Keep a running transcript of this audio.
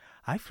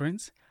Hi,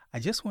 friends. I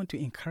just want to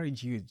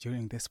encourage you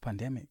during this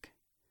pandemic.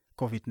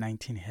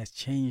 COVID-19 has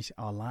changed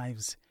our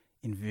lives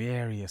in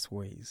various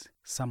ways.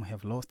 Some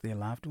have lost their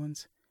loved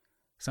ones,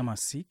 some are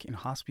sick in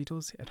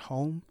hospitals, at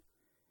home,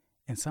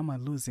 and some are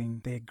losing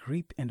their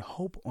grip and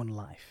hope on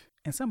life.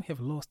 And some have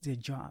lost their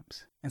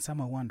jobs, and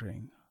some are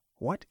wondering,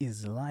 what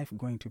is life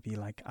going to be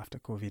like after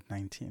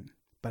COVID-19?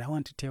 But I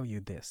want to tell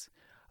you this,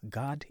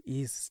 God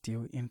is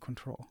still in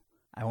control.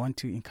 I want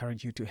to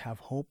encourage you to have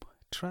hope,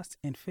 trust,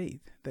 and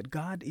faith that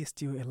God is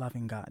still a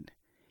loving God.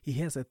 He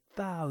has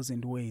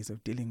 1,000 ways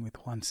of dealing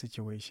with one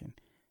situation.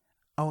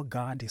 Our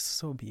God is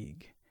so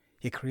big.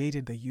 He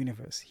created the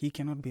universe. He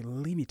cannot be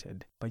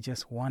limited by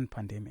just one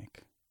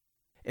pandemic.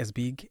 As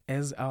big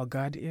as our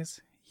God is,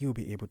 He'll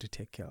be able to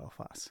take care of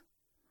us.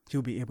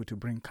 He'll be able to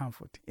bring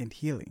comfort and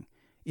healing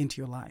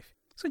into your life.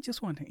 So I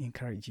just want to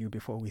encourage you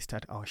before we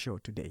start our show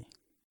today.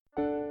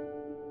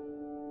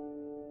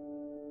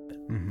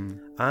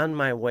 On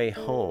my way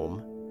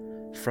home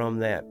from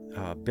that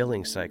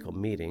billing cycle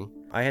meeting,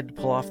 I had to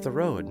pull off the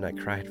road, and I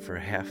cried for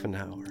half an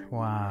hour.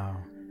 Wow.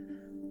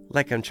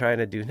 Like I'm trying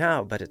to do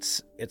now, but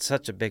it's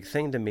such a big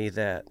thing to me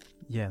that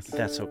Yes.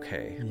 that's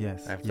okay.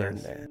 Yes. I've learned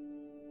that.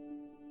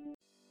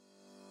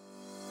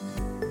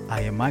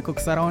 I am Michael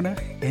Sarona,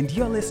 and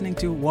you're listening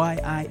to Why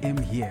I Am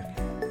Here,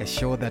 a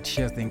show that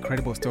shares the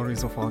incredible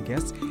stories of our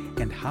guests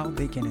and how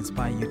they can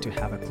inspire you to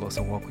have a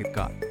closer walk with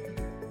God.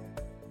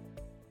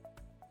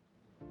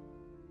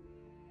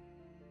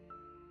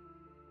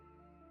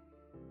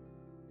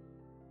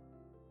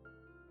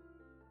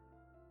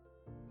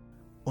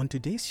 On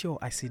today's show,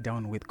 I sit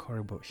down with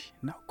Corey Bush.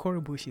 Now,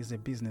 Corey Bush is a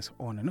business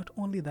owner. Not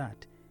only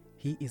that,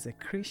 he is a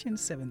Christian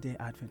Seventh-day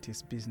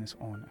Adventist business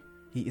owner.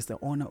 He is the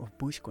owner of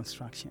Bush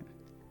Construction.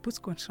 Bush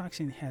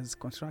Construction has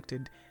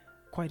constructed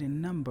quite a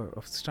number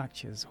of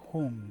structures,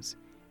 homes,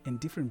 and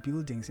different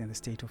buildings in the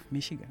state of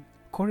Michigan.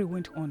 Corey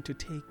went on to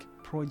take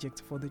projects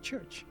for the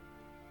church,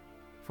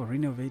 for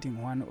renovating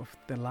one of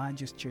the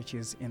largest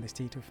churches in the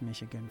state of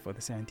Michigan for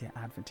the Seventh-day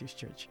Adventist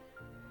Church,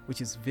 which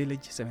is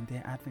Village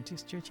Seventh-day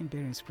Adventist Church in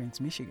Berrien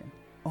Springs, Michigan.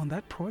 On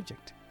that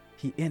project,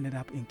 he ended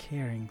up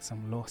incurring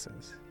some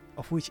losses,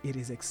 of which it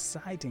is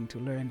exciting to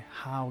learn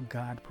how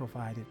God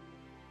provided.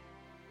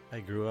 I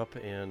grew up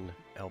in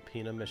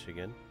Alpena,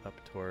 Michigan, up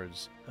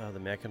towards the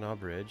Mackinac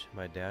Bridge.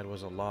 My dad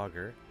was a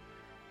logger,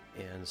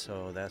 and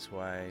so that's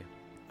why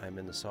I'm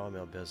in the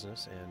sawmill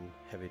business and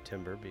heavy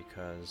timber,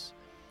 because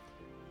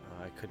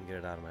I couldn't get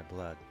it out of my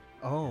blood.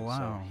 Oh, And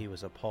wow. So he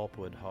was a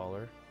pulpwood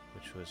hauler,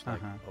 which was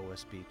like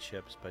OSB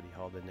chips, but he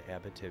hauled into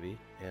Abitibi.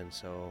 And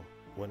so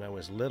when I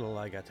was little,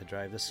 I got to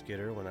drive the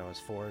skidder when I was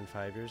 4 and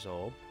 5 years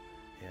old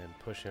and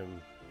push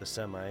the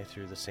semi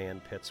through the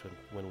sand pits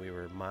when we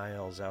were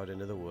miles out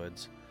into the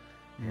woods.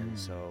 And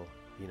so,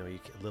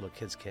 little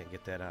kids can't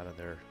get that out of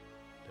their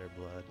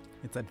blood.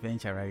 It's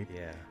adventure, right?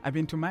 Yeah. I've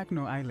been to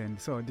Mackinac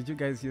Island. So did you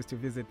guys used to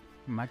visit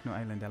Mackinac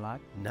Island a lot?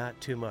 Not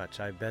too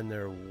much. I've been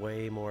there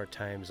way more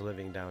times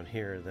living down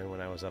here than when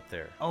I was up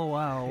there. Oh,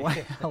 wow.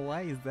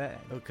 Why is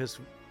that? Because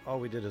all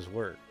we did is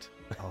worked.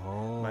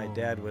 Oh. My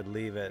dad would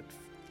leave at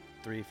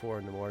 3, 4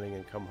 in the morning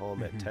and come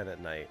home at 10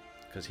 at night,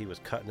 because he was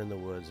cutting in the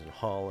woods and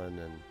hauling,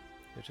 and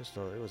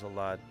it was a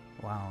lot.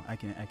 Wow, I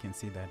can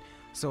see that.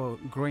 So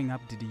growing up,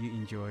 did you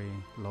enjoy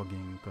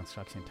logging,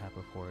 construction type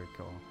of work,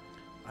 or?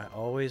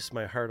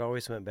 My heart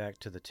always went back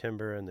to the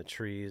timber and the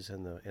trees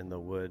and the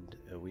wood.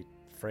 We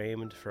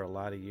framed for a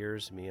lot of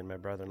years, me and my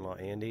brother-in-law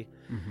Andy,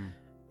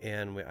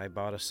 and I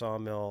bought a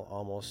sawmill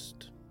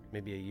almost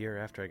maybe a year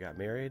after I got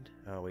married.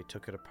 We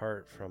took it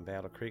apart from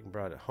Battle Creek and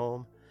brought it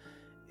home,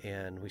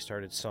 and we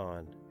started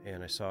sawing.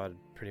 And I sawed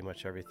pretty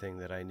much everything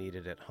that I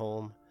needed at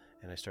home,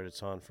 and I started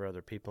sawing for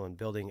other people and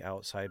building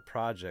outside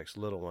projects,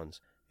 little ones.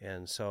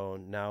 And so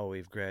now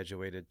we've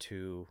graduated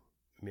to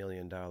 $1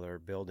 million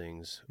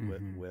buildings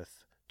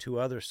with 2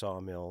 other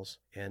sawmills,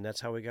 and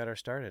that's how we got our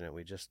start in it.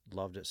 We just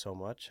loved it so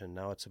much, and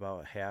now it's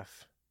about a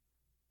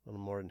little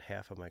more than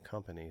half of my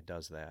company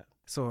does that.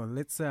 So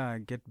let's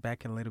get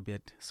back a little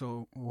bit.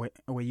 So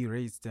were you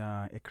raised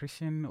a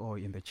Christian or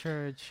in the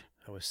church?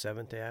 I was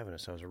Seventh-day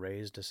Adventist. I was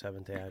raised a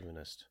Seventh-day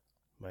Adventist.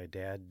 My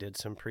dad did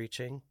some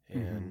preaching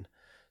and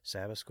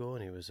Sabbath school,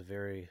 and he was a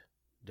very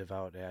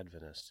devout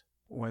Adventist.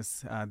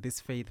 Was this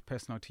faith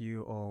personal to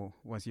you, or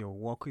was your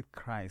walk with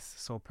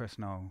Christ so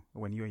personal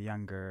when you were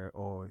younger,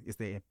 or is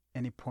there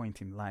any point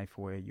in life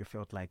where you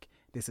felt like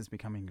this is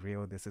becoming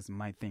real, this is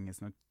my thing,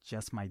 it's not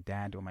just my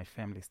dad or my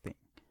family's thing?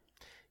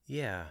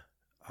 Yeah.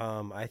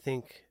 I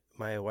think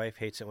my wife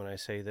hates it when I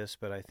say this,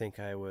 but I think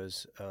I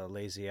was a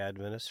lazy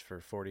Adventist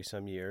for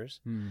 40-some years,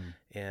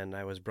 and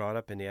I was brought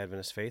up in the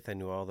Adventist faith. I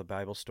knew all the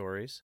Bible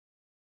stories,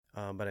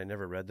 but I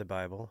never read the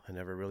Bible. I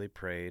never really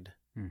prayed.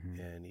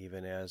 And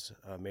even as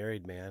a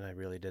married man, I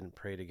really didn't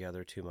pray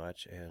together too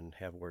much and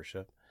have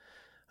worship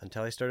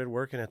until I started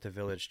working at the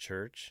Village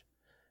Church,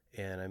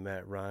 and I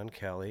met Ron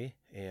Kelly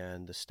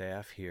and the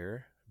staff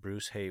here.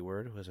 Bruce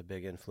Hayward was a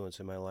big influence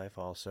in my life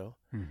also.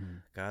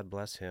 God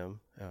bless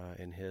him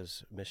in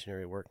his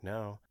missionary work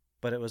now.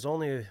 But it was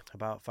only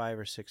about 5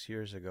 or 6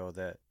 years ago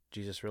that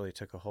Jesus really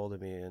took a hold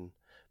of me and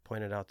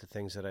pointed out the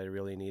things that I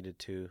really needed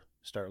to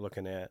start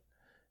looking at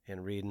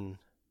and reading.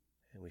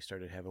 And we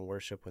started having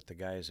worship with the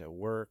guys at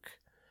work.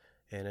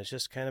 And it's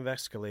just kind of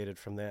escalated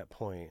from that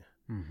point.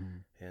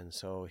 And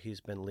so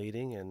he's been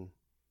leading and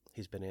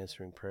he's been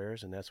answering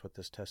prayers, and that's what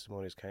this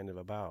testimony is kind of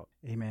about.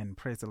 Amen.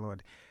 Praise the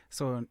Lord.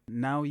 So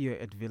now you're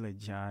at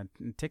Village.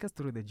 Take us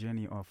through the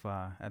journey of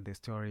the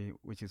story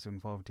which is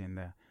involved in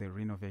the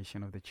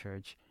renovation of the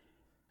church.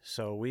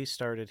 So we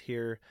started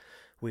here.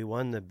 We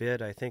won the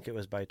bid, I think it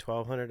was by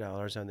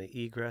 $1,200 on the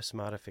egress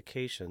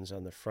modifications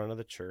on the front of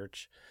the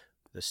church.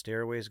 The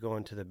stairways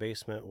going to the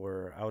basement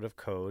were out of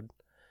code.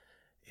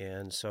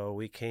 And so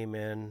we came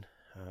in,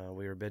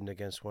 we were bidding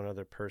against one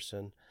other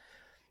person,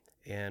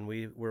 and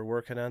we were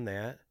working on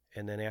that.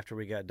 And then after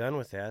we got done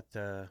with that,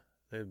 the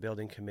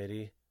building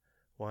committee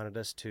wanted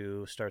us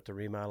to start the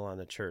remodel on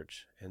the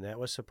church. And that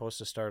was supposed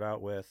to start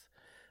out with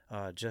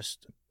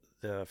just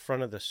the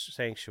front of the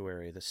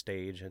sanctuary, the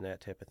stage, and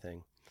that type of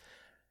thing.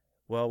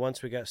 Well,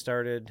 once we got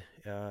started,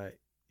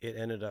 it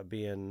ended up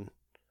being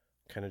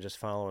kind of just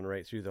following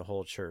right through the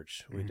whole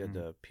church. We did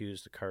the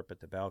pews, the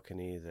carpet, the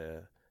balcony,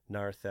 the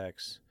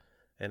narthex,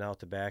 and out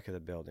the back of the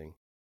building.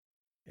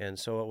 And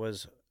so it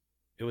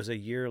was a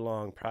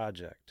year-long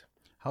project.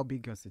 How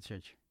big was the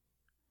church?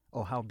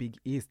 Or how big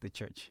is the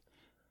church?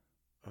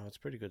 Oh, it's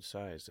pretty good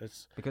size.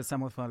 It's because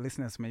some of our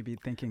listeners may be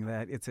thinking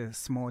that it's a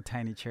small,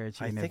 tiny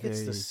church. I think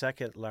it's the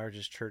second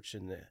largest church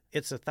in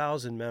it's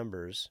 1,000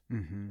 members,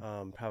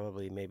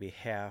 probably maybe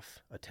half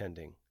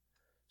attending.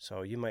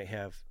 So you might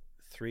have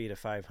 300 to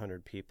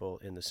 500 people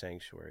in the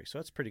sanctuary. So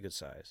that's pretty good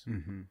size.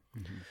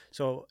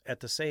 So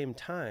at the same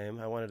time,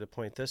 I wanted to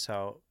point this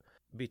out.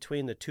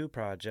 Between the two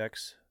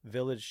projects,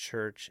 Village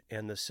Church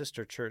and the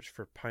sister church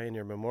for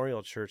Pioneer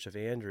Memorial Church of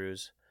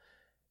Andrews,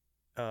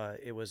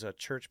 it was a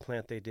church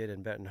plant they did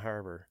in Benton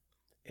Harbor,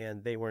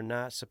 and they were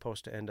not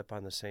supposed to end up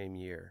on the same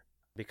year.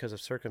 Because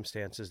of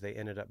circumstances, they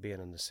ended up being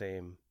in the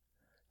same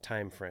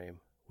time frame,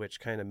 which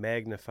kind of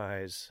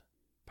magnifies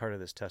part of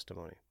this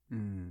testimony.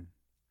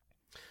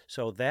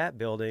 So that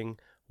building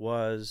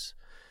was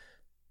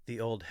the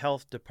old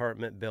health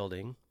department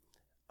building,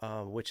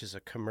 which is a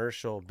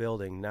commercial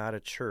building, not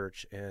a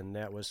church, and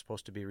that was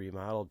supposed to be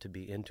remodeled to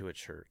be into a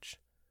church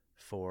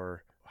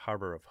for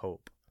Harbor of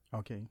Hope.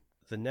 Okay.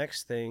 The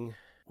next thing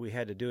we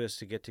had to do is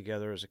to get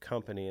together as a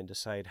company and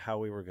decide how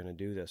we were going to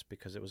do this,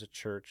 because it was a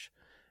church,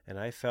 and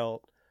I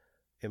felt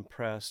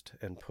impressed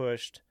and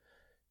pushed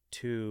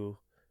to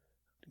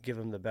give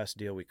them the best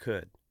deal we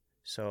could.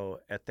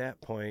 So at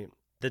that point,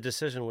 the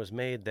decision was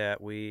made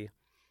that we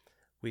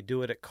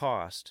do it at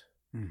cost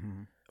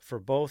for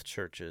both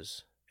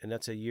churches, and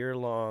that's a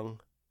year-long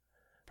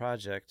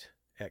project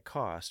at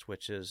cost,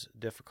 which is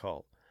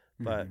difficult.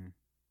 But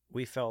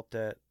we felt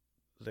that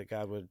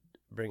God would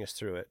bring us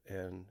through it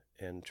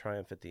and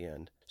triumph at the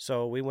end.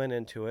 So we went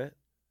into it,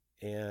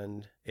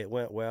 and it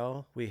went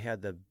well. We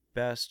had the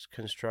best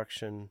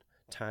construction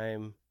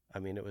time. I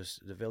mean,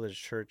 the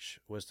Village Church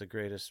was the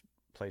greatest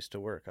place to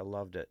work. I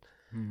loved it.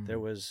 There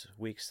was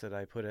weeks that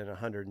I put in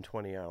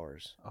 120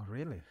 hours. Oh,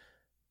 really?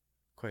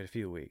 Quite a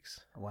few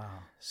weeks. Wow.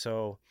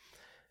 So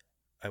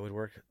I would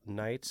work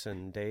nights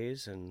and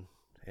days and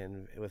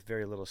with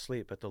very little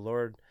sleep. But the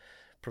Lord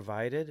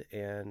provided,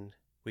 and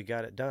we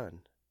got it done.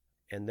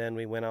 And then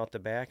we went out the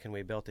back and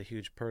we built a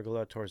huge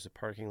pergola towards the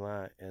parking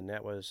lot, and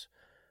that was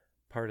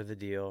part of the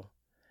deal.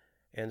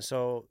 And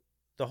so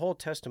the whole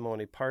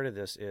testimony part of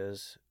this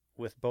is,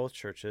 with both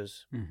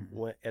churches,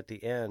 at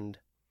the end,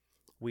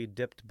 we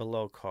dipped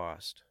below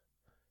cost.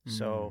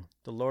 So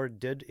the Lord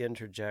did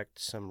interject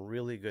some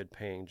really good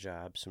paying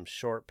jobs, some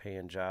short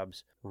paying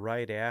jobs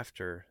right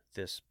after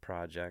this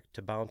project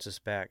to bounce us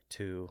back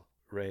to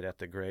right at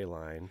the gray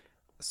line.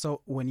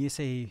 So when you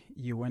say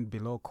you went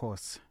below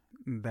cost,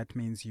 that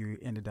means you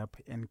ended up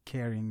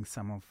incurring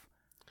some of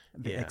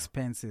the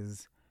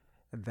expenses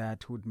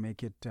that would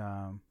make it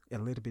a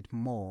little bit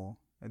more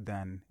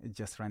than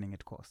just running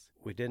at cost.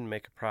 We didn't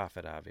make a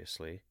profit,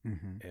 obviously,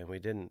 and we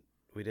didn't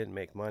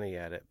make money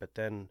at it. But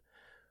then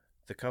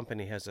the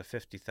company has a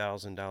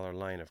 $50,000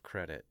 line of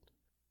credit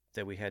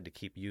that we had to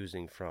keep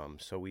using from,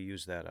 so we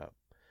used that up.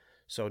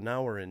 So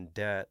now we're in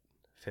debt,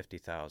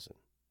 $50,000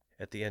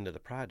 at the end of the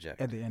project.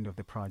 At the end of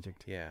the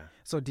project. Yeah.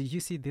 So did you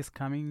see this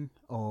coming,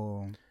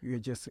 or you're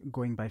just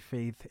going by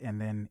faith,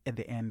 and then at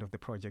the end of the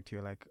project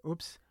you're like,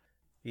 oops?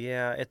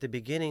 Yeah, at the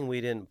beginning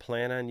we didn't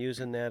plan on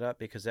using that up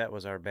because that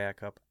was our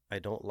backup. I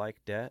don't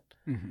like debt,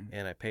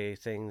 and I pay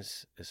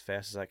things as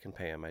fast as I can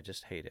pay them. I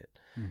just hate it.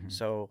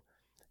 So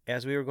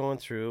as we were going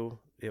through,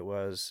 it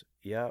was,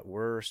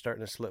 we're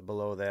starting to slip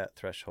below that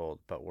threshold,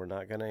 but we're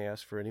not going to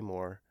ask for any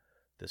more.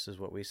 This is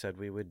what we said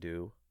we would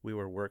do. We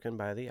were working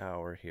by the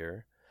hour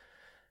here,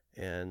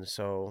 and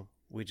so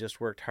we just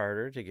worked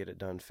harder to get it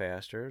done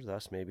faster,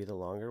 thus maybe the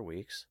longer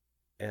weeks.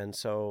 And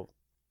so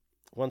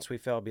once we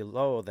fell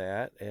below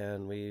that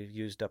and we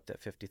used up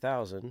that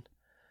 $50,000,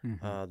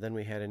 then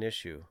we had an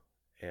issue.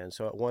 And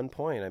so at one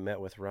point I met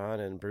with Ron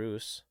and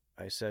Bruce.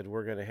 I said,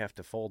 we're going to have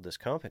to fold this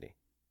company.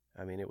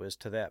 I mean, it was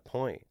to that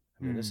point.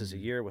 I mean, this is a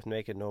year with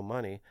making no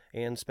money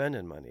and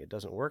spending money. It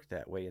doesn't work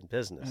that way in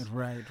business.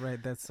 Right.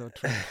 That's so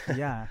true.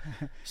 Yeah.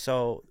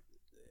 So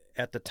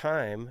at the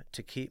time,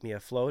 to keep me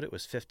afloat, it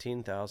was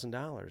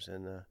 $15,000,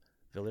 and the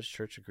village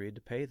church agreed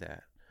to pay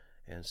that.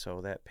 And so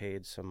that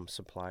paid some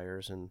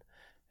suppliers and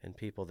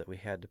people that we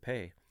had to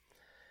pay.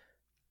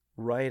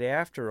 Right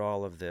after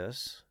all of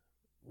this,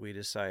 we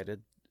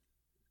decided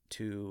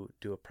to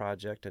do a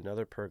project,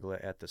 another pergola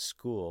at the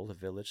school, the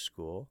village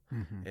school,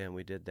 and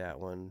we did that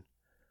one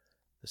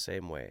the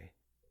same way.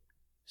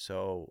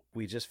 So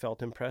we just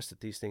felt impressed that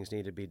these things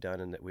needed to be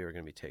done and that we were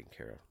going to be taken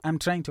care of. I'm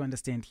trying to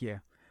understand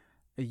here.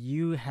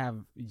 You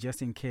have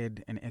just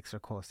incurred an extra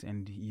cost,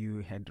 and you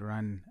had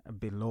run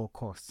below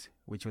cost,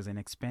 which was an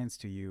expense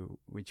to you,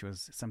 which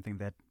was something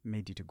that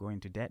made you to go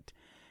into debt.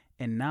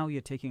 And now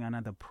you're taking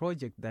another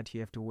project that you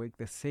have to work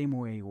the same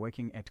way,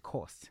 working at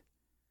cost.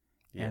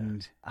 Yeah.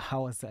 And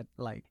how was that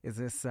like? Is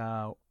this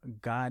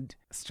God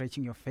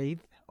stretching your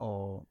faith,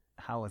 or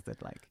how was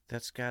that like?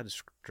 That's God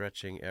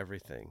stretching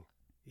everything.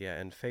 Yeah,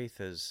 and faith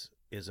is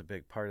a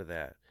big part of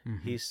that.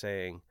 He's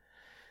saying,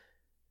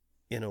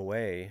 in a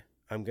way,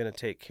 I'm going to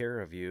take care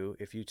of you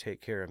if you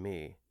take care of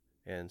me.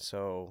 And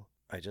so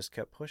I just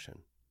kept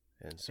pushing.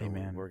 And so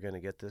we're going to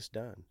get this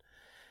done.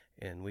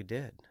 And we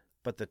did.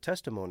 But the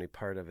testimony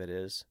part of it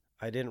is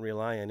I didn't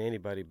rely on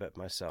anybody but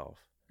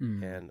myself.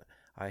 And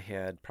I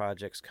had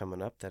projects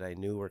coming up that I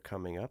knew were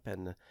coming up,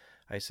 and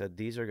I said,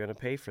 these are going to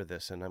pay for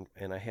this. And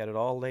I had it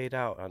all laid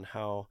out on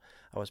how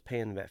I was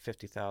paying that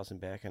 $50,000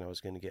 back, and I was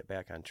going to get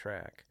back on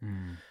track.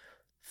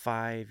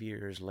 5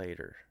 years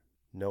later,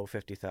 no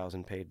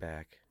 $50,000 paid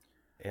back,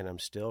 and I'm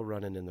still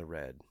running in the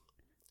red.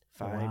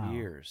 5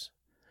 years.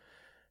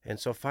 And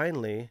so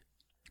finally...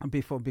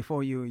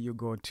 Before you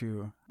go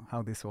to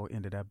how this all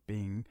ended up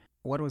being,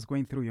 what was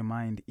going through your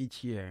mind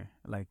each year,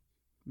 like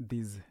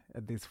these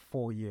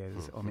 4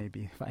 years or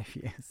maybe 5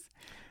 years?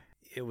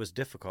 It was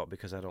difficult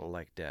because I don't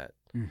like debt.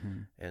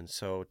 And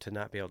so to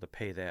not be able to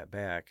pay that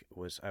back,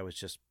 I was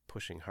just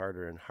pushing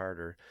harder and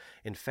harder.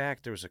 In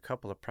fact, there was a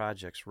couple of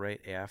projects right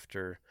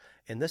after,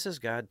 and this is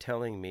God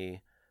telling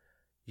me,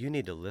 you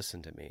need to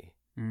listen to me,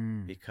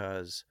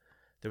 because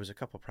there was a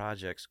couple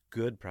projects,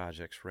 good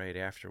projects right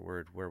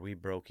afterward, where we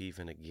broke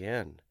even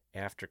again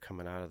after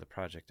coming out of the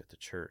project at the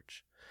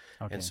church.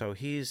 Okay. And so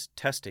he's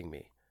testing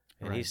me,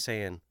 and he's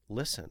saying,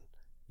 listen,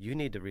 you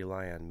need to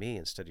rely on me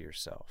instead of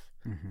yourself.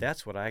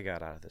 That's what I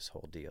got out of this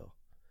whole deal,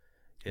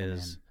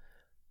 is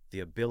the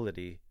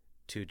ability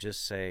to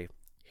just say,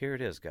 here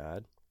it is,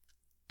 God,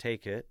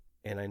 take it,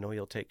 and I know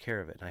you'll take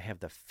care of it. And I have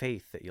the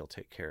faith that you'll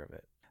take care of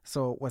it.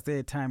 So was there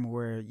a time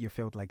where you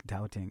felt like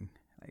doubting?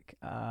 Like,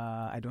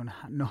 I don't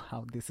know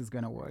how this is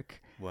going to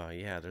work. Well,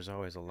 yeah, there's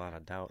always a lot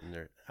of doubt in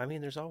there. I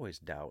mean, there's always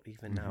doubt.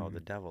 Even now, the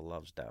devil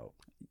loves doubt.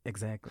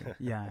 Exactly.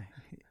 Yeah.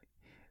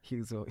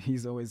 He's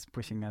always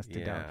pushing us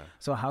to doubt.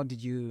 So how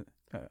did you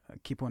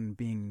keep on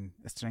being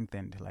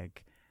strengthened?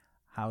 Like,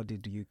 how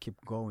did you keep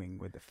going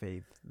with the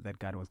faith that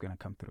God was going to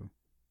come through?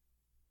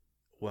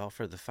 Well,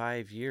 for the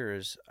 5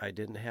 years, I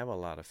didn't have a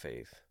lot of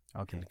faith.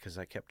 Okay. Because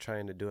I kept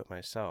trying to do it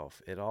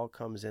myself. It all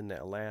comes in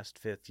that last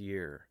 5th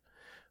year,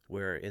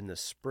 where in the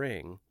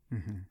spring,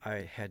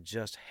 I had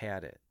just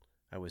had it.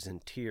 I was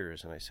in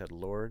tears, and I said,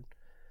 Lord,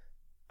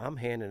 I'm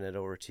handing it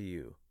over to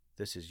you.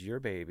 This is your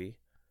baby.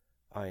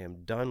 I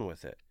am done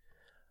with it.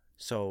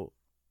 So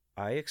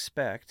I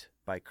expect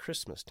by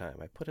Christmas time,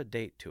 I put a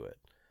date to it,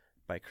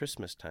 by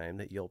Christmas time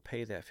that you'll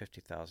pay that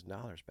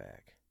 $50,000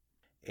 back.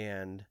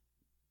 And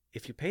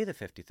if you pay the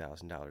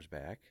 $50,000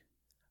 back,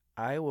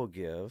 I will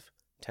give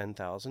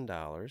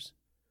 $10,000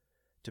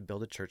 to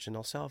build a church in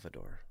El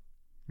Salvador.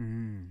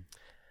 And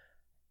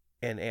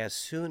as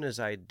soon as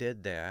I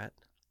did that,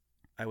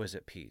 I was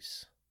at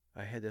peace.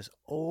 I had this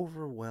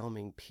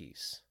overwhelming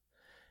peace.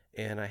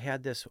 And I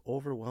had this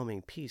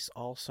overwhelming peace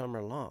all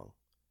summer long.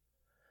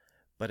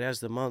 But as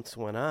the months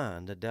went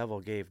on, the devil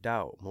gave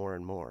doubt more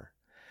and more.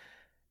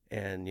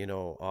 And,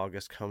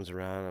 August comes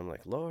around, I'm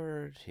like,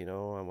 Lord, I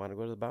want to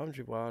go to the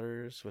Boundary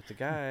Waters with the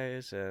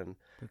guys. And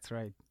that's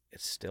right.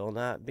 It's still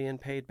not being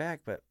paid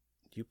back, but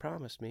you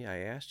promised me. I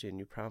asked you, and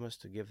you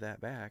promised to give that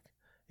back.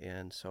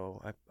 And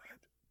so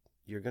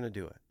you're going to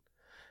do it.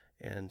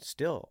 And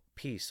still,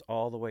 peace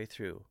all the way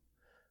through.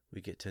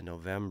 We get to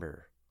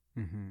November.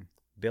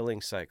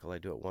 Billing cycle, I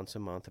do it once a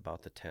month,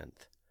 about the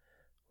 10th.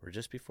 We're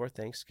just before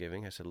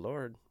Thanksgiving. I said,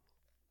 Lord,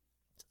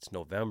 it's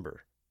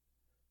November.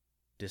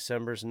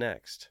 December's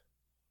next.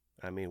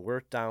 I mean,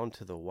 we're down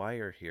to the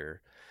wire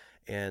here,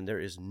 and there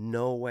is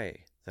no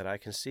way that I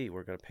can see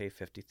we're going to pay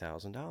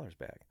 $50,000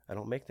 back. I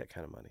don't make that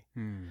kind of money.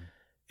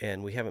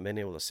 And we haven't been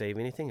able to save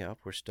anything up.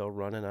 We're still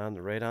running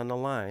right on the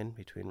line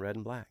between red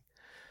and black.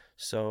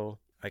 So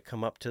I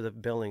come up to the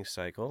billing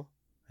cycle.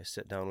 I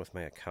sit down with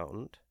my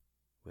accountant,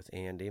 with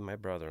Andy, my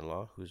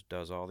brother-in-law, who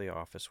does all the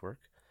office work,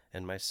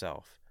 and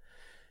myself.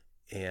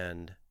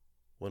 And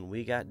when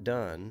we got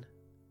done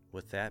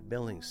with that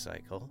billing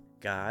cycle,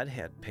 God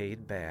had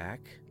paid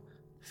back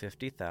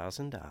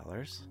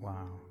 $50,000.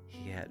 Wow.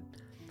 He had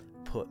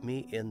put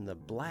me in the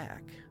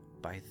black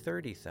by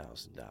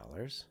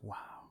 $30,000. Wow.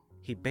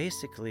 he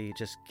basically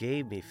just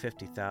gave me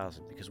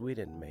 $50,000 because we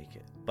didn't make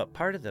it. But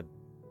part of the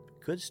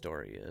good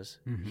story is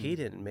he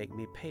didn't make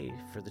me pay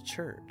for the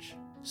church.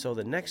 So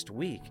the next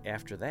week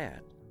after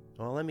that,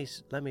 well,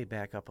 let me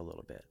back up a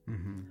little bit.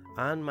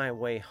 On my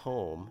way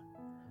home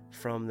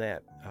from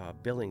that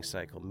billing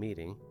cycle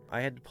meeting,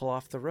 I had to pull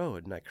off the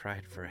road, and I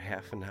cried for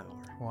half an hour.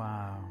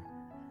 Wow.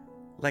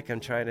 Like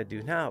I'm trying to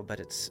do now, but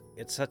it's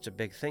such a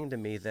big thing to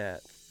me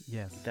that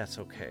Yes. that's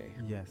okay.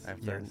 Yes.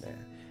 I've learned that.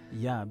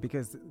 Yeah,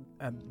 because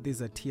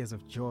these are tears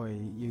of joy.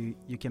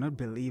 You cannot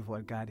believe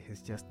what God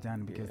has just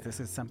done, because this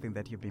is something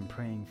that you've been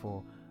praying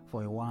for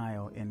a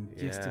while, and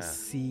just to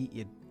see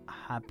it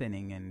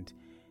happening and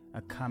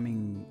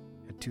coming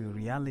to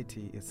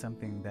reality is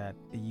something that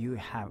you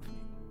have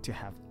to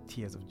have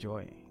tears of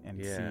joy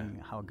and seeing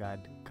how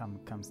God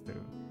comes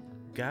through.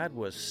 God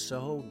was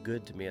so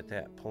good to me at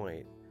that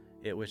point.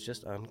 It was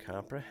just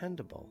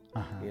uncomprehendable.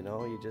 You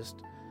know, you just,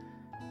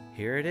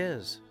 here it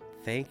is.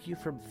 Thank you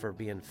for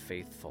being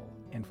faithful.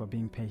 And for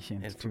being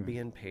patient. And for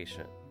being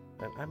patient.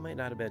 I might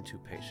not have been too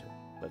patient,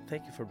 but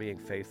thank you for being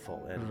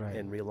faithful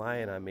and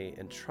relying on me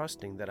and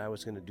trusting that I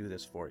was going to do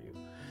this for you.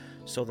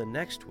 So the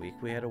next week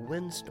we had a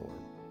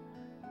windstorm,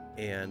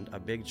 and a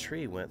big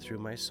tree went through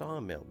my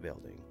sawmill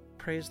building.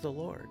 Praise the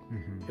Lord.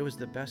 It was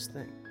the best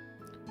thing,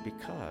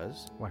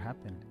 because what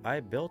happened? I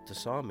built the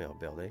sawmill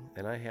building,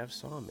 and I have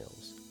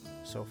sawmills.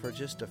 So for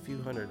just a few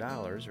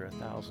 $100s or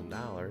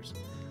 $1,000,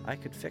 I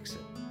could fix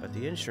it. But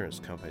the insurance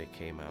company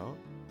came out,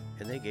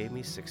 and they gave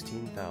me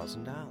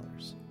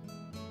 $16,000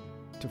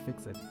 to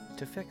fix it.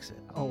 To fix it.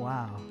 Oh,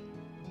 wow.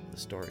 The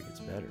story gets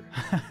better.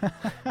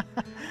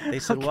 They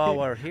said, while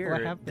we're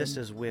here, this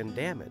is wind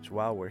damage.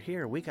 While we're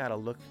here, we got to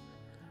look.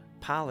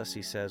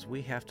 Policy says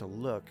we have to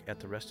look at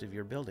the rest of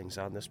your buildings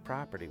on this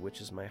property,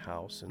 which is my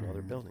house and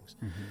other buildings.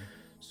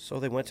 So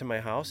they went to my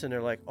house, and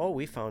they're like, oh,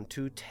 we found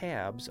 2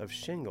 tabs of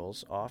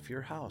shingles off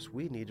your house.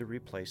 We need to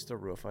replace the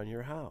roof on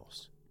your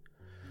house.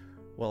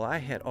 Well, I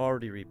had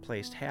already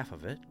replaced half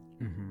of it,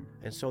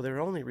 and so they're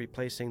only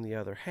replacing the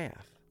other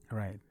half.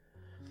 Right.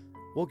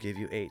 We'll give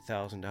you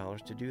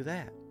 $8,000 to do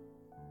that.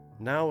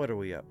 Now what are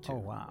we up to? Oh,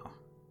 wow.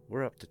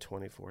 We're up to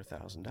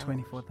 $24,000.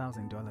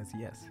 $24,000,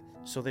 yes.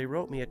 So they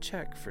wrote me a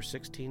check for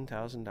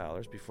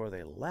 $16,000 before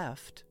they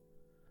left,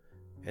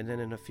 and then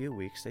in a few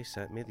weeks they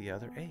sent me the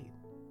other 8.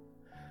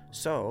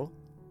 So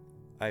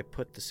I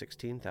put the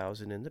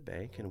 $16,000 in the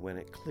bank, and when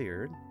it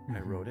cleared, I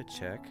wrote a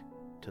check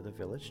to the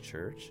village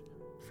church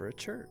for a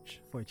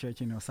church. For a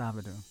church in El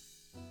Salvador.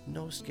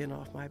 No skin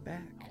off my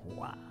back.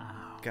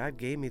 Wow. God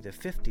gave me the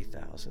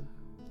 $50,000,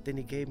 then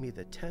he gave me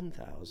the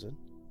 $10,000.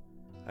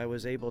 I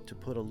was able to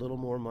put a little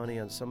more money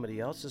on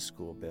somebody else's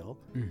school bill,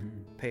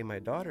 pay my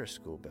daughter's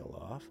school bill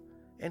off,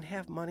 and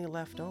have money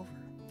left over.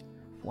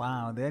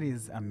 Wow, that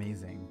is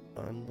amazing.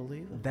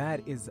 Unbelievable.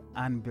 That is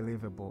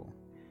unbelievable.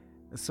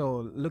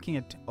 So looking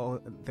at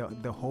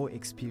the whole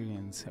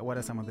experience, what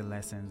are some of the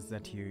lessons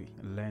that you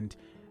learned?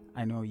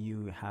 I know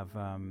you have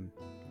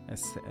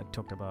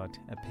talked about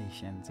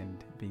patience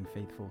and being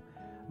faithful,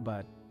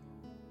 but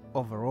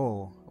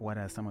overall, what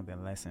are some of the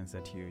lessons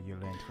that you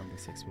learned from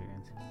this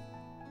experience?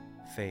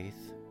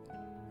 Faith.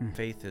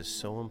 Faith is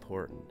so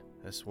important.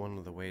 That's one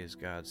of the ways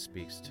God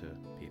speaks to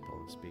people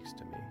and speaks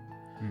to me.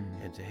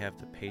 And to have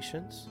the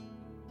patience.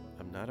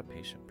 I'm not a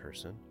patient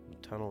person. I'm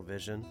tunnel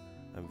vision.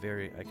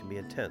 I can be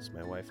intense.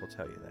 My wife will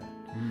tell you that.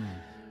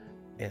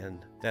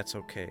 And that's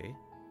okay.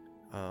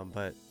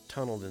 But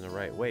tunneled in the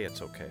right way,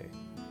 it's okay.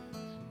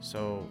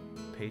 So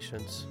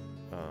patience,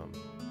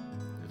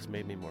 it's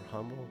made me more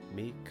humble,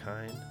 meek,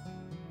 kind.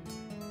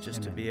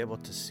 Just to be able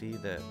to see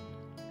that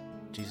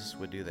Jesus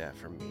would do that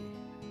for me.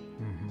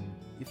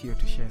 If you were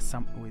to share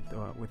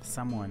with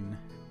someone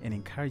an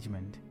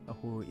encouragement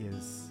who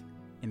is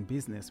in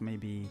business,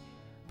 maybe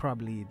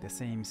probably the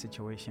same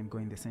situation,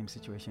 going the same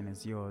situation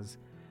as yours,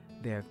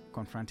 they're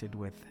confronted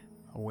with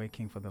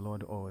working for the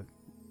Lord or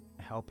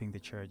helping the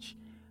church,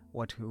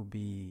 what will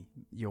be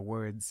your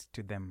words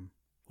to them?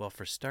 Well,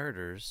 for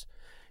starters,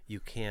 you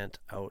can't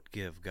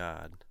outgive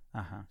God.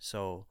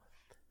 So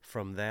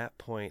from that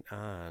point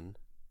on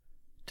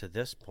to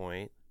this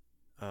point,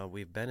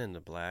 we've been in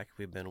the black,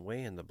 we've been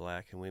way in the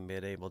black, and we've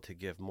been able to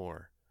give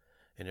more.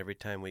 And every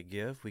time we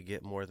give, we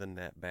get more than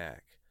that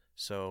back.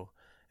 So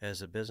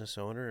as a business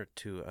owner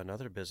to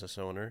another business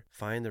owner,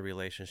 find the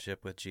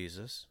relationship with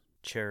Jesus,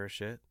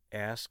 cherish it,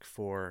 ask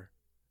for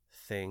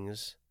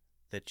things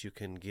that you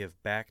can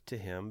give back to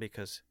him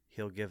because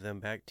he'll give them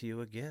back to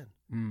you again.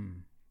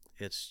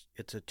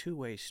 It's a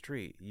two-way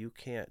street. You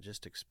can't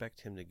just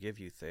expect him to give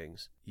you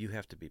things. You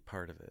have to be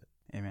part of it.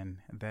 Amen.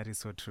 That is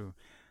so true.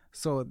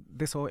 So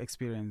this whole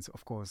experience,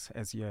 of course,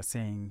 as you're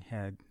saying,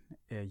 had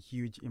a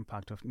huge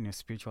impact in your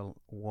spiritual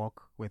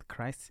walk with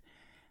Christ.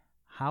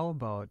 How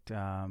about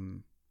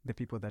the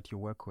people that you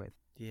work with?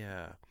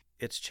 Yeah,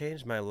 it's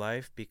changed my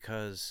life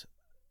because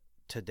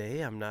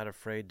today I'm not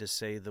afraid to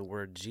say the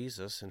word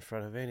Jesus in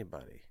front of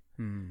anybody,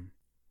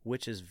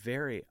 which is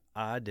very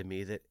odd to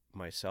me that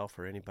myself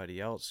or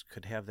anybody else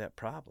could have that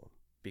problem,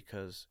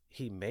 because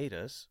he made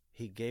us,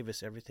 he gave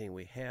us everything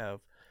we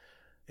have,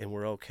 And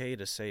we're okay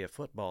to say a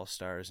football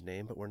star's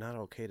name, but we're not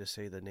okay to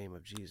say the name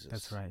of Jesus.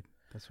 That's right.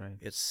 That's right.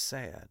 It's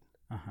sad.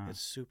 Uh-huh.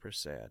 It's super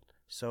sad.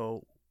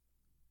 So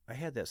I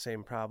had that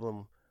same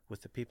problem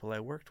with the people I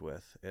worked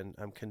with, and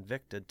I'm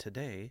convicted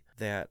today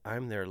that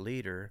I'm their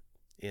leader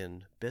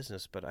in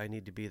business, but I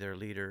need to be their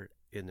leader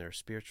in their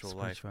spiritual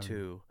life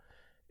too.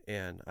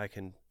 And I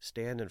can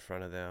stand in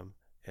front of them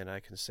and I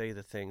can say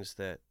the things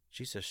that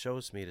Jesus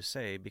shows me to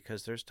say,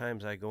 because there's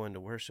times I go into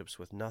worships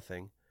with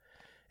nothing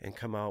and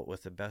come out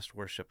with the best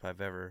worship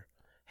I've ever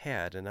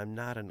had. And I'm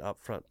not an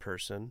upfront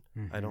person.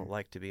 Mm-hmm. I don't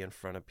like to be in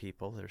front of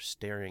people. They're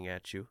staring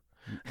at you.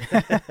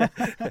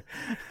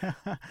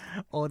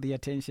 All the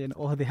attention,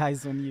 all the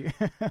eyes on you.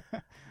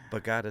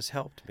 But God has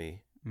helped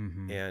me,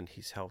 mm-hmm. and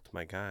He's helped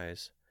my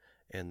guys,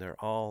 and they're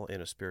all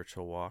in a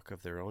spiritual walk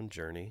of their own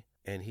journey,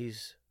 and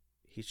He's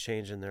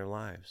changing their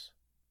lives.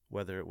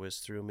 Whether it was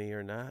through me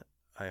or not,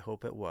 I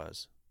hope it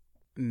was.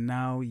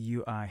 Now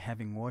you are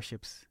having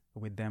worships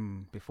with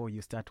them before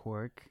you start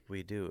work?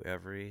 We do.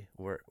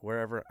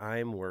 Wherever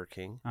I'm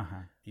working,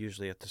 uh-huh.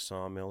 usually at the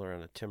sawmill or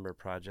on a timber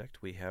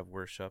project, we have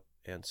worship,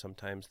 and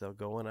sometimes they'll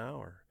go an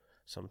hour.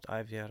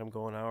 I've had them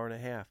go an hour and a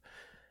half.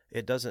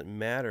 It doesn't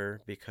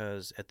matter,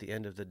 because at the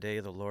end of the day,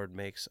 the Lord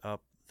makes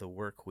up the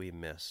work we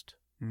missed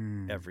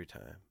every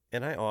time.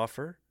 And I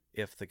offer,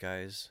 if the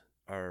guys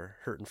are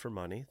hurting for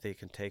money, they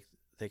can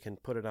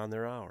put it on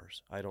their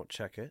hours. I don't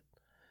check it,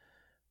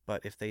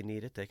 but if they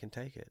need it, they can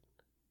take it.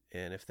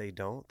 And if they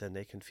don't, then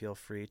they can feel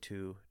free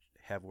to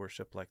have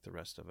worship like the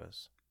rest of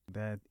us.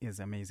 That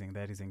is amazing.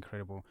 That is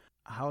incredible.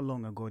 How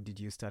long ago did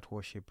you start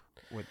worship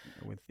with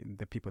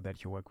the people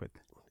that you work with?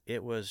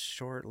 It was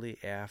shortly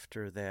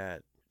after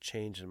that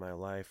change in my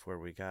life where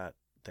we got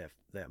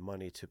that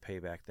money to pay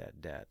back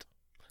that debt.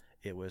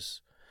 It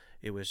was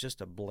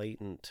just a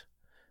blatant,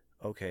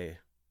 okay,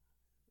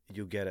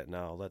 you get it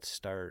now. Let's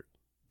start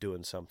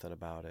doing something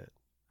about it.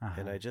 Uh-huh.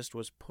 And I just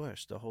was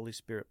pushed. The Holy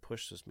Spirit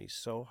pushes me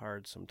so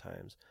hard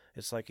sometimes.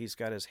 It's like He's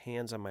got His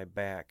hands on my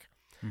back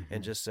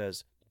and just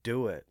says,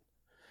 do it.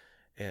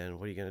 And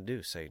what are you going to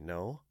do? Say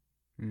no?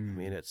 I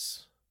mean,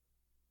 it's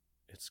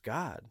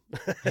God.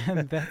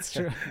 That's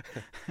true.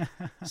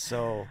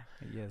 So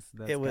yes,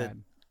 that's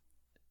God.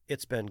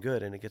 It's been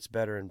good, and it gets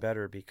better and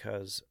better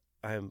because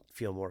I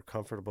feel more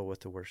comfortable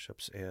with the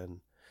worships, and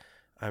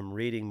I'm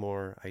reading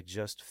more. I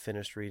just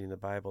finished reading the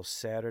Bible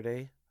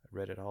Saturday.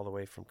 Read it all the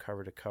way from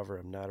cover to cover.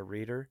 I'm not a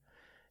reader,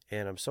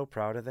 and I'm so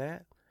proud of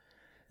that.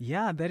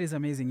 Yeah, that is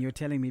amazing. You're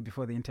telling me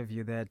before the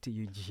interview that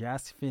you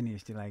just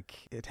finished,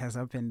 like it has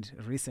happened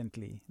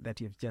recently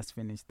that you've just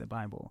finished the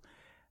Bible.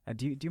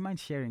 Do you mind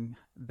sharing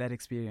that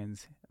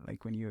experience,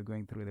 like when you were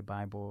going through the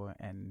Bible,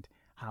 and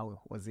how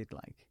was it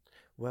like?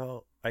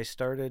 Well, I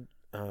started,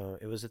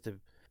 it was at the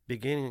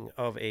beginning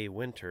of a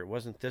winter. It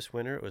wasn't this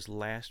winter, it was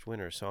last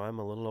winter. So I'm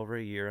a little over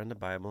a year on the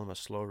Bible. I'm a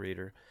slow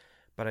reader,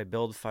 but I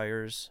build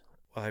fires.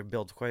 Well, I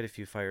build quite a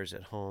few fires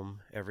at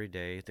home every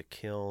day, the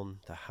kiln,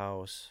 the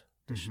house,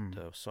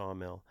 the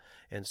sawmill.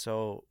 And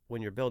so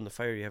when you're building the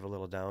fire, you have a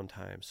little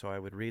downtime. So I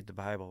would read the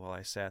Bible while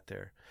I sat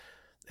there.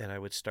 And I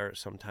would start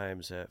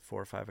sometimes at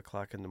 4 or 5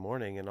 o'clock in the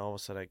morning, and all of a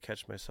sudden I'd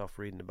catch myself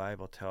reading the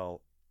Bible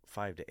till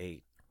 5 to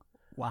 8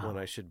 when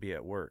I should be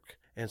at work.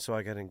 And so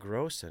I got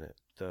engrossed in it.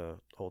 The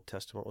Old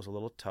Testament was a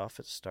little tough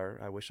at the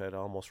start. I wish I'd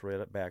almost read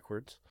it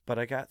backwards. But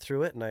I got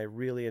through it, and I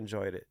really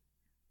enjoyed it.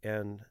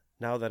 And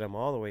now that I'm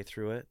all the way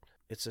through it,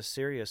 it's a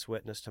serious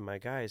witness to my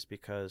guys,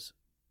 because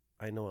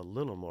I know a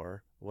little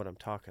more what I'm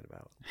talking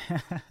about.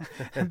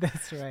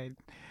 That's right.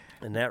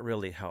 And that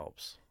really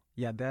helps.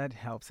 Yeah, that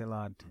helps a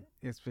lot,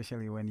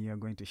 especially when you're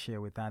going to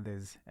share with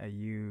others.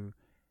 You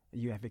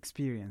have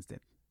experienced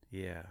it.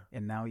 Yeah.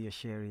 And now you're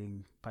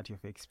sharing part of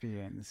your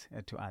experience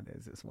to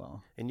others as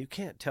well. And you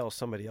can't tell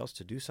somebody else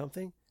to do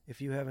something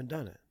if you haven't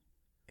done it.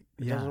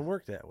 It doesn't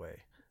work that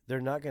way. They're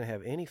not going to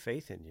have any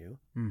faith in you.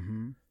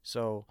 Mm-hmm.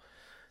 So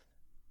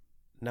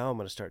now I'm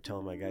going to start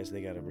telling my guys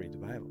they got to read the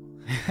Bible.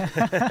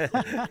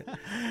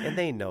 And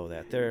they know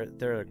that.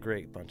 They're a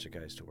great bunch of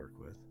guys to work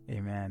with.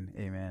 Amen.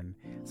 Amen.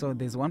 So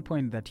there's one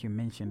point that you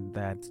mentioned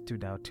that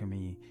stood out to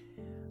me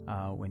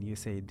when you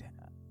said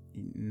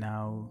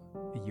now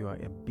you are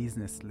a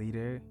business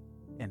leader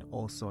and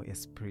also a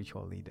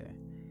spiritual leader.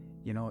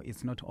 You know,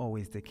 it's not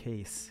always the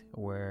case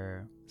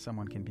where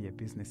someone can be a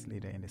business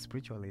leader and a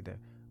spiritual leader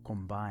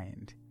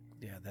combined.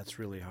 Yeah, that's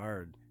really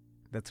hard.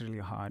 That's really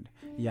hard.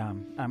 Yeah,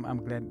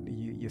 I'm glad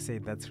you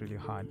said that's really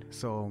hard.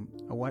 So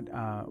what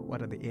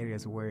are the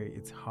areas where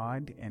it's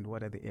hard, and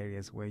what are the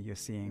areas where you're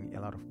seeing a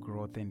lot of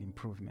growth and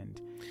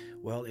improvement?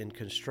 Well, in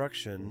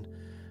construction,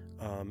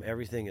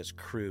 everything is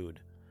crude.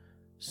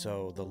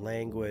 So the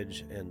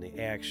language and the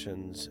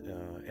actions,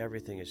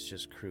 everything is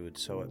just crude.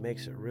 So it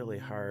makes it really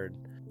hard.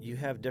 You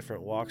have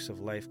different walks of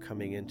life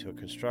coming into a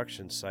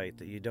construction site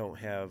that you don't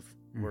have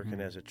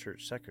working as a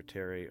church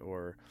secretary,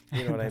 or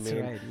you know what I mean?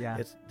 Right, yeah.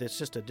 It's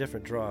just a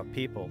different draw of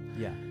people.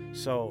 Yeah.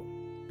 So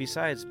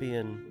besides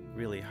being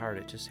really hard,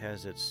 it just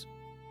has its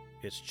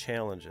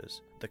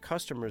challenges. The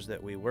customers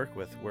that we work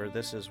with, where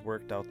this has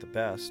worked out the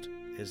best,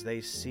 is they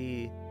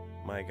see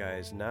my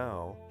guys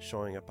now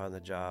showing up on the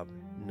job,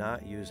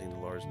 not using the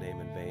Lord's name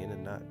in vain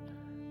and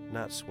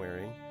not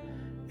swearing,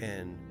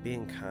 and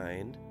being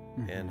kind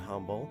and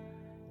humble.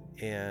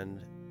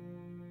 And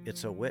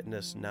it's a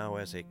witness now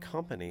as a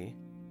company,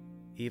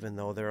 even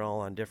though they're all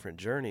on different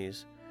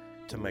journeys,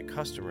 to my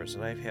customers.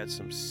 And I've had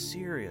some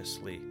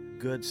seriously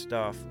good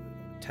stuff,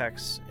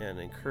 texts and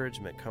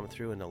encouragement come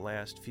through in the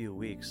last few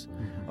weeks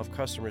of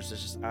customers that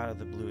just out of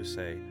the blue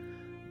say,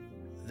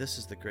 this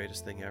is the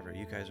greatest thing ever.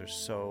 You guys are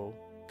so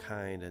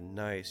kind and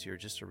nice. You're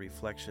just a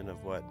reflection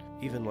of what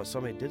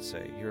somebody did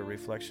say, you're a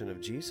reflection of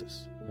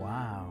Jesus.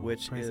 Wow.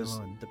 Which Praise is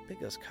the Lord. the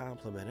biggest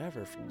compliment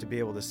ever, to be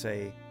able to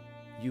say,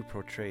 you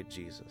portrayed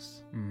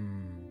Jesus.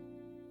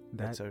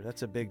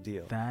 That's a big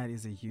deal. That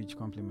is a huge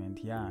compliment,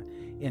 yeah.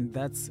 And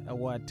that's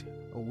what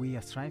we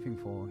are striving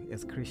for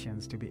as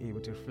Christians, to be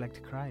able to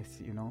reflect Christ,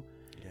 you know.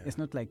 Yeah. It's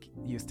not like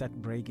you start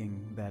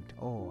bragging that,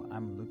 oh,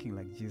 I'm looking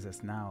like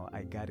Jesus now,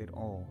 I got it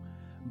all.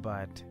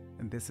 But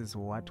this is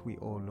what we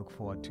all look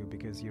forward to,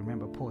 because you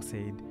remember Paul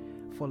said,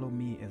 follow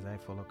me as I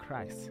follow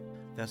Christ.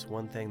 That's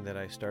one thing that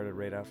I started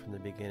right out from the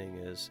beginning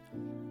is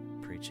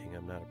preaching.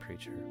 I'm not a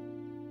preacher.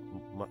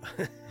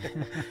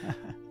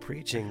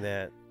 Preaching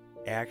that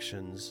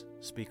actions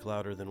speak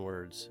louder than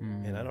words.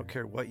 And I don't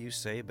care what you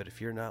say, but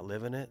if you're not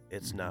living it,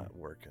 it's not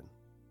working.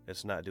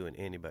 It's not doing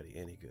anybody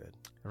any good.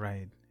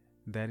 Right.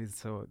 That is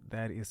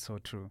so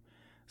true.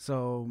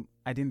 So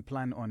I didn't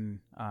plan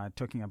on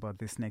talking about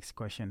this next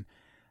question,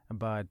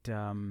 but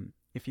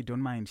if you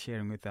don't mind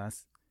sharing with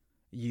us,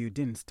 you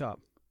didn't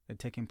stop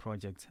taking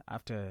projects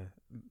after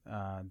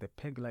the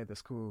Peg Leather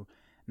School.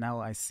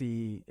 Now I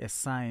see a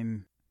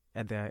sign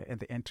at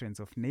the entrance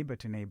of Neighbor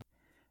to Neighbor.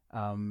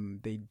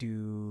 They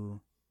do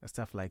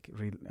stuff like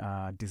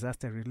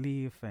disaster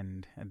relief,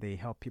 and they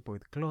help people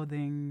with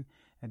clothing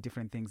and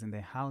different things in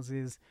their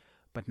houses.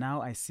 But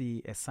now I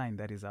see a sign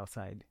that is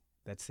outside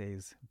that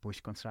says Bush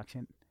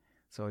Construction.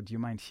 So do you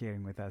mind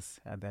sharing with us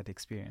that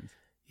experience?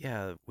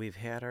 Yeah, we've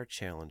had our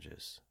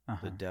challenges.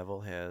 The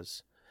devil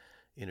has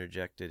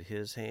interjected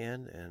his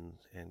hand,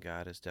 and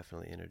God has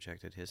definitely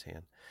interjected his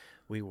hand.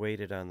 We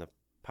waited on the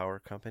power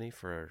company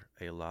for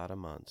a lot of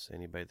months.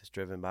 Anybody that's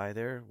driven by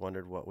there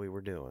wondered what we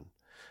were doing.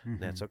 And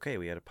that's okay.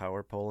 We had a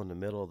power pole in the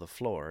middle of the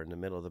floor, in the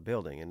middle of the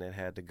building, and it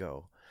had to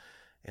go.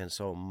 And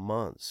so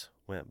months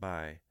went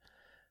by.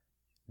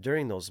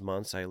 During those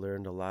months, I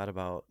learned a lot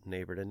about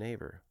Neighbor to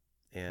Neighbor,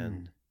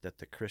 and that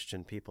the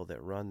Christian people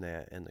that run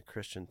that, and the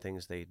Christian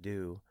things they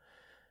do,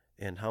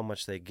 and how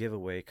much they give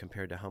away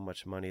compared to how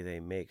much money they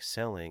make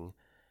selling,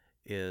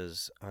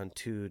 is on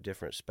two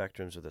different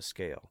spectrums of the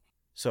scale.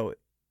 So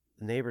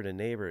Neighbor to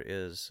Neighbor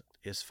is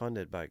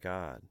funded by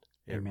God.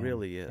 It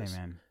really is.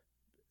 Amen.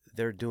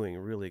 They're doing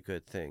really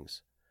good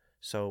things.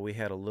 So we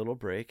had a little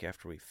break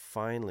after we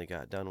finally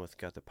got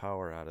the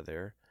power out of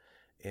there,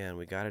 and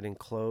we got it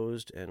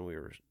enclosed, and we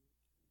were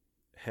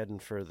heading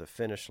for the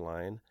finish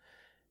line,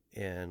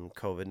 and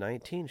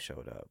COVID-19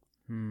 showed up.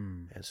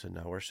 And so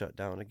now we're shut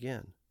down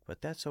again.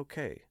 But that's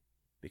okay,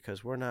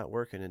 because we're not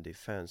working in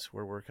defense.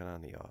 We're working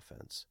on the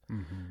offense.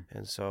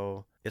 And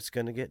so it's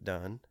going to get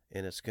done,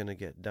 and it's going to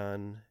get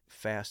done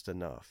fast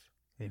enough.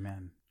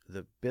 Amen.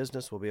 The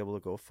business will be able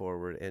to go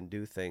forward and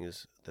do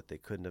things that they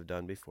couldn't have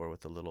done before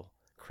with the little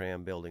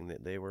cram building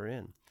that they were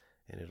in.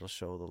 And it'll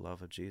show the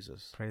love of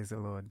Jesus. Praise the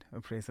Lord.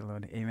 Praise the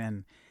Lord.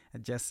 Amen.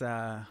 Just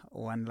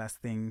one last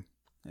thing.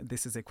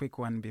 This is a quick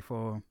one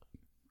before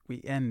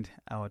we end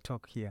our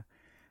talk here.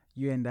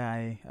 You and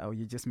I,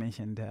 you just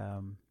mentioned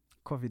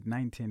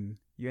COVID-19.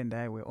 You and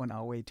I were on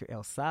our way to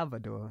El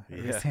Salvador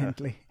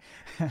recently.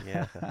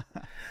 Yeah.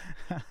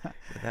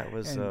 That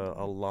was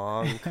a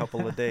long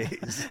couple of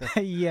days.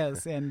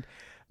 Yes, and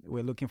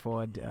we're looking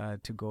forward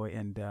to go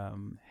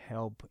and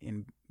help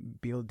in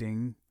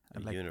building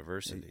a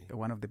university.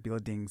 One of the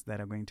buildings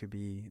that are going to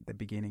be the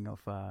beginning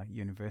of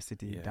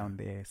university down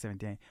there,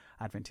 Seventh-day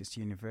Adventist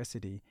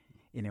University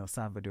in El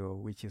Salvador,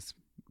 which is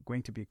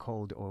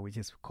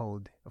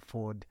called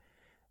Ford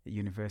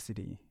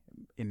University,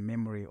 in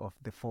memory of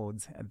the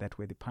Fords that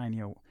were the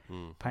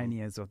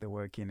pioneers of the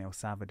work in El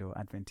Salvador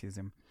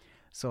Adventism.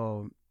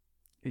 So,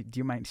 do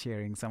you mind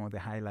sharing some of the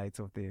highlights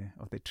of the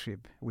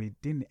trip? We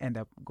didn't end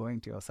up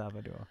going to El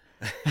Salvador.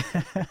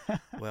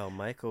 Well,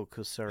 Michael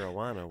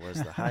Kusarawana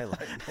was the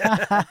highlight.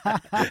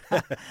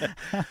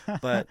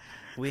 But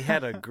we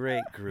had a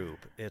great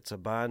group. It's a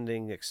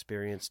bonding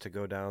experience to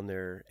go down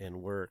there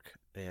and work,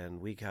 and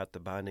we got the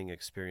bonding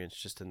experience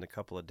just in a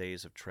couple of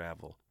days of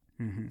travel.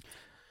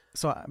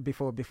 So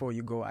before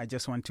you go, I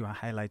just want to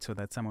highlight so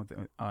that some of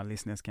our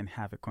listeners can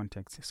have a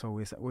context. So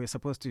we're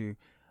supposed to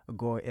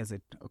go as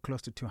a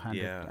close to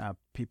 200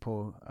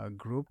 people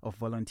group of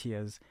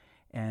volunteers,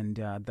 and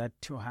that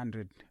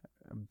 200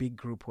 big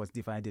group was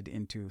divided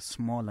into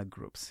smaller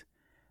groups.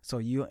 So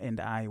you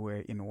and I were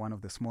in one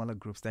of the smaller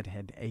groups that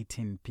had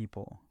 18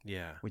 people,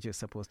 which is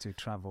supposed to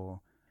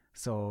travel.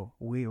 So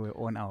we were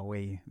on our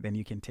way. Then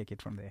you can take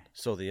it from there.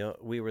 So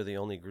we were the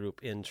only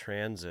group in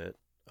transit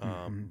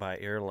by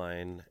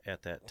airline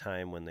at that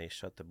time when they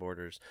shut the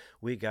borders.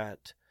 We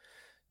got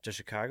to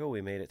Chicago.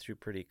 We made it through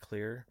pretty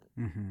clear.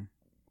 Mm-hmm.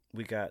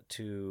 We got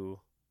to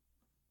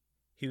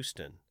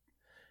Houston,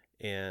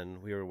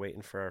 and we were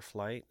waiting for our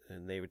flight,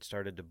 and they had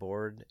started to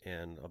board,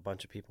 and a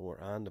bunch of people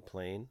were on the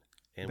plane,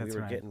 and That's we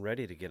were right. getting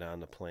ready to get on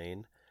the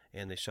plane,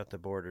 and they shut the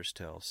borders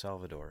to El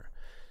Salvador.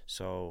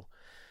 So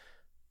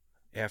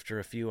after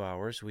a few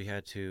hours, we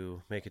had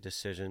to make a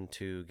decision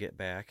to get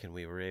back, and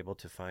we were able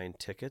to find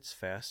tickets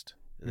fast,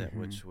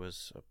 which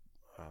was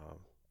a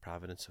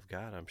providence of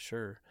God, I'm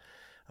sure,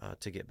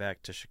 to get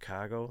back to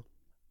Chicago.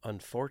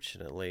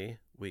 Unfortunately,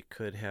 we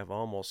could have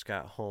almost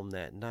got home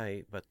that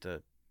night, but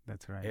the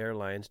That's right.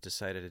 airlines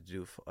decided to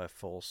do a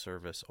full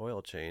service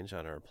oil change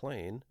on our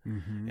plane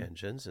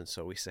engines, and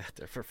so we sat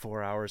there for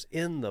 4 hours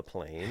in the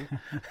plane.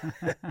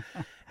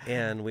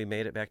 And we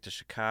made it back to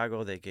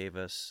Chicago. They gave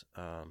us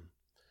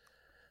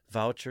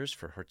vouchers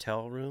for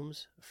hotel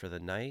rooms for the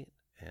night,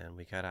 and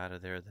we got out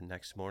of there the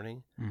next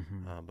morning.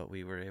 But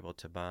we were able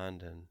to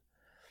bond,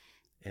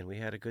 and we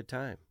had a good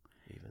time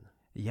even.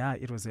 Yeah,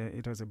 it was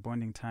a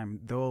bonding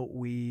time. Though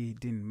we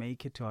didn't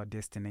make it to our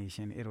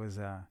destination, it was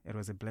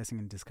a blessing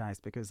in disguise,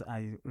 because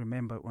I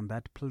remember on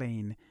that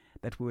plane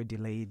that we were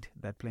delayed,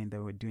 that plane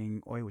that were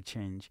doing oil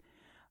change,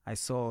 I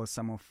saw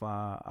some of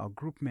our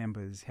group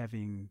members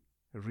having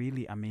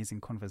really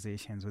amazing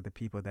conversations with the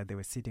people that they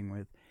were sitting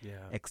with,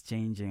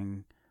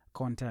 exchanging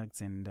contacts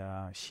and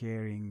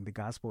sharing the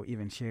gospel,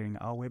 even sharing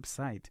our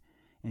website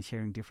and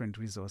sharing different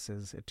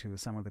resources to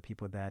some of the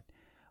people that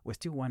were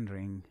still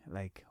wondering,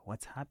 like,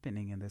 what's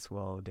happening in this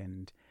world,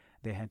 and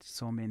they had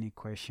so many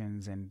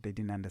questions and they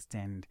didn't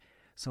understand.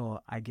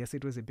 So I guess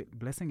it was a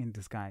blessing in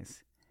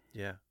disguise.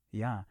 Yeah.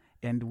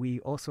 And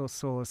we also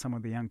saw some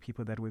of the young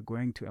people that were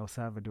going to El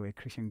Salvador, a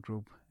Christian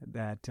group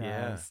that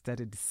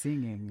started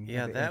singing.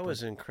 Yeah, that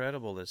was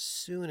incredible. As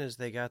soon as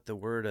they got the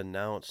word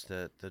announced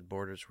that the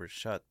borders were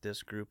shut,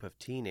 this group of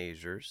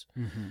teenagers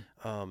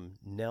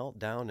knelt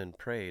down and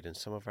prayed, and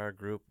some of our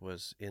group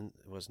was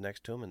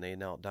next to them, and they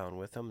knelt down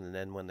with them. And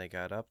then when they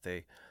got up,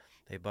 they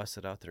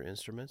busted out their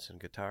instruments and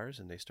guitars,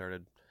 and they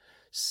started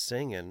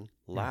singing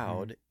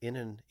loud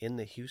in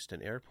the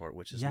Houston airport,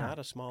 which is not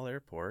a small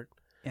airport.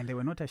 And they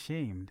were not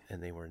ashamed.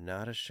 And they were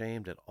not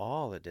ashamed at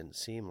all, it didn't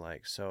seem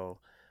like. So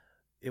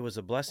it was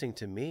a blessing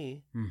to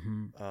me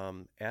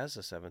as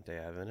a Seventh-day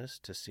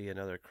Adventist to see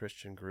another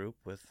Christian group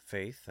with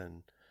faith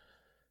and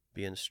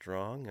being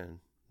strong and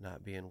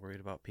not being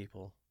worried about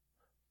people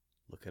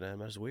looking at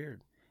them as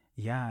weird.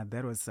 Yeah,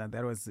 that was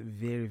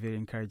very, very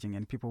encouraging.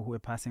 And people who were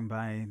passing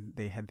by,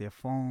 they had their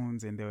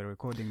phones and they were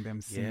recording them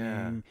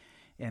singing.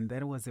 And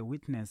that was a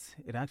witness.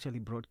 It actually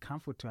brought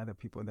comfort to other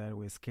people that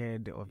were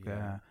scared of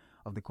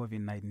the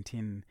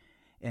COVID-19,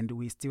 and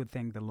we still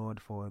thank the Lord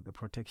for the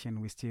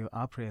protection.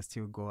 Our prayers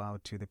still go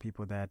out to the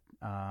people that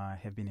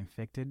have been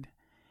infected,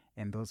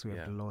 and those who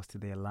have lost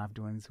their loved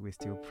ones. We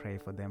still pray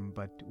for them,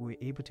 but we're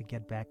able to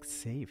get back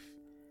safe.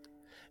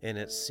 And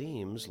it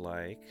seems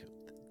like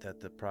that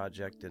the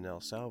project in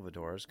El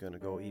Salvador is going to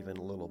go even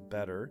a little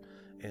better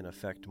and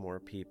affect more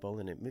people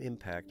and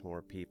impact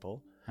more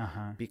people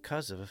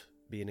because of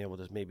being able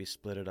to maybe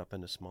split it up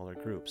into smaller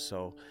groups.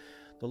 So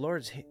the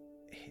Lord's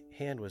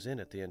hand was in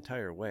it the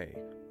entire way.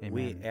 Amen.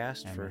 We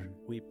asked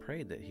we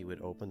prayed that he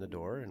would open the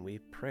door, and we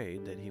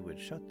prayed that he would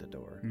shut the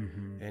door,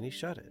 and he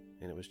shut it,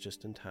 and it was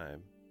just in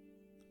time.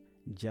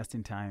 Just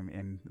in time,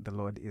 and the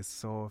Lord is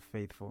so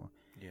faithful.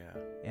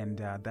 And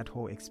that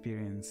whole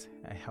experience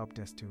helped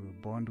us to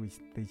bond with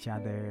each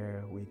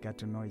other. We got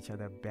to know each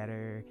other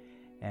better,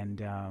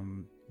 and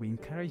we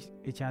encouraged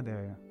each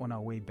other on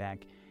our way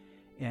back.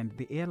 And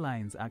the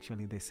airlines,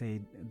 actually, they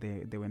said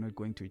they were not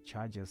going to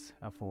charge us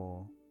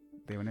for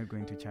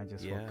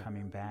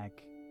coming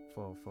back,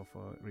 for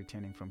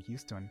returning from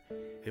Houston.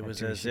 It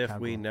was as Chicago.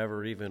 if we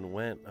never even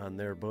went on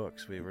their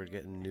books. We were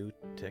getting new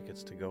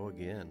tickets to go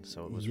again,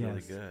 so it was really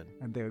good.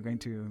 And they were going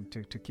to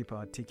keep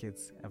our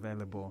tickets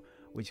available,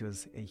 which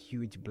was a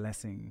huge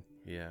blessing.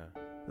 Yeah.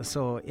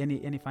 So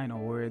any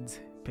final words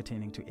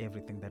pertaining to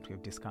everything that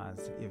we've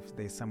discussed? If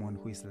there's someone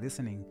who is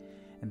listening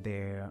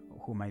there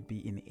who might be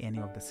in any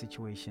of the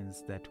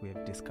situations that we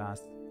have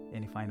discussed,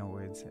 any final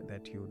words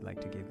that you would like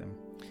to give them?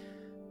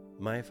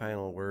 My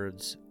final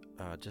words,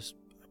 just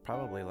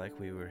probably like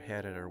we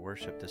had at our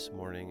worship this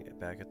morning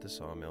back at the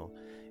sawmill,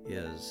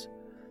 is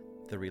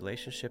the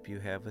relationship you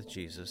have with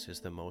Jesus is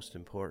the most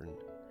important.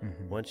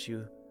 Once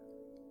you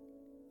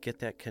get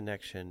that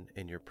connection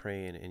and you're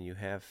praying and you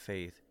have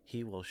faith,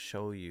 he will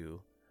show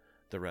you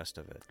the rest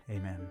of it.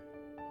 Amen.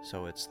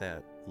 So it's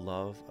that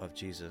love of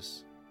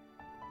Jesus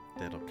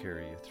that'll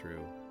carry you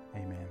through.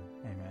 Amen.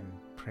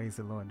 Praise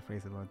the Lord.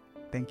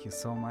 Thank you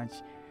so much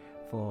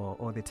for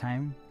all the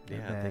time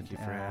thank you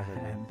for having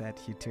me. And that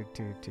you took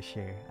to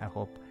share. I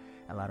hope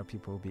a lot of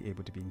people will be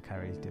able to be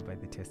encouraged by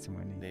the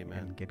testimony. Amen.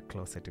 And get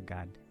closer to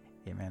God.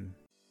 Amen.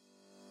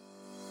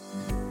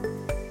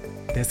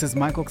 This is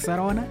Michael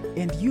Sarona,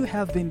 and you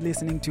have been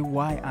listening to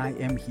Why I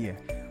Am Here.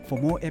 For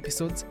more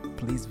episodes,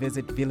 please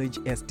visit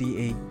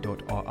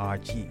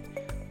villagesda.org.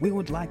 We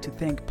would like to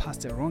thank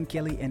Pastor Ron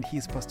Kelly and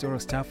his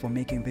pastoral staff for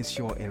making this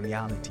show a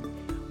reality.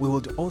 We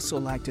would also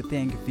like to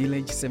thank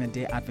Village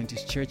Seventh-day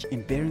Adventist Church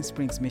in Berrien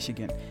Springs,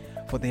 Michigan,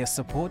 for their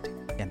support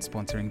and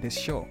sponsoring this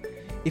show.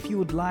 If you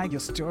would like your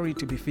story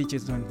to be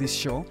featured on this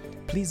show,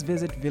 please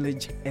visit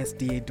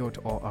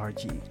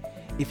villagesda.org.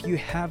 If you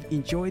have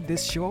enjoyed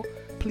this show,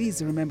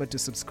 please remember to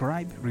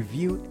subscribe,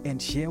 review,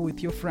 and share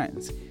with your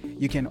friends.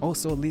 You can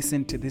also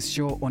listen to this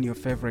show on your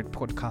favorite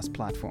podcast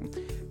platform.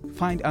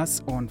 Find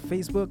us on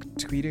Facebook,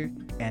 Twitter,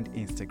 and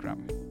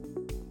Instagram.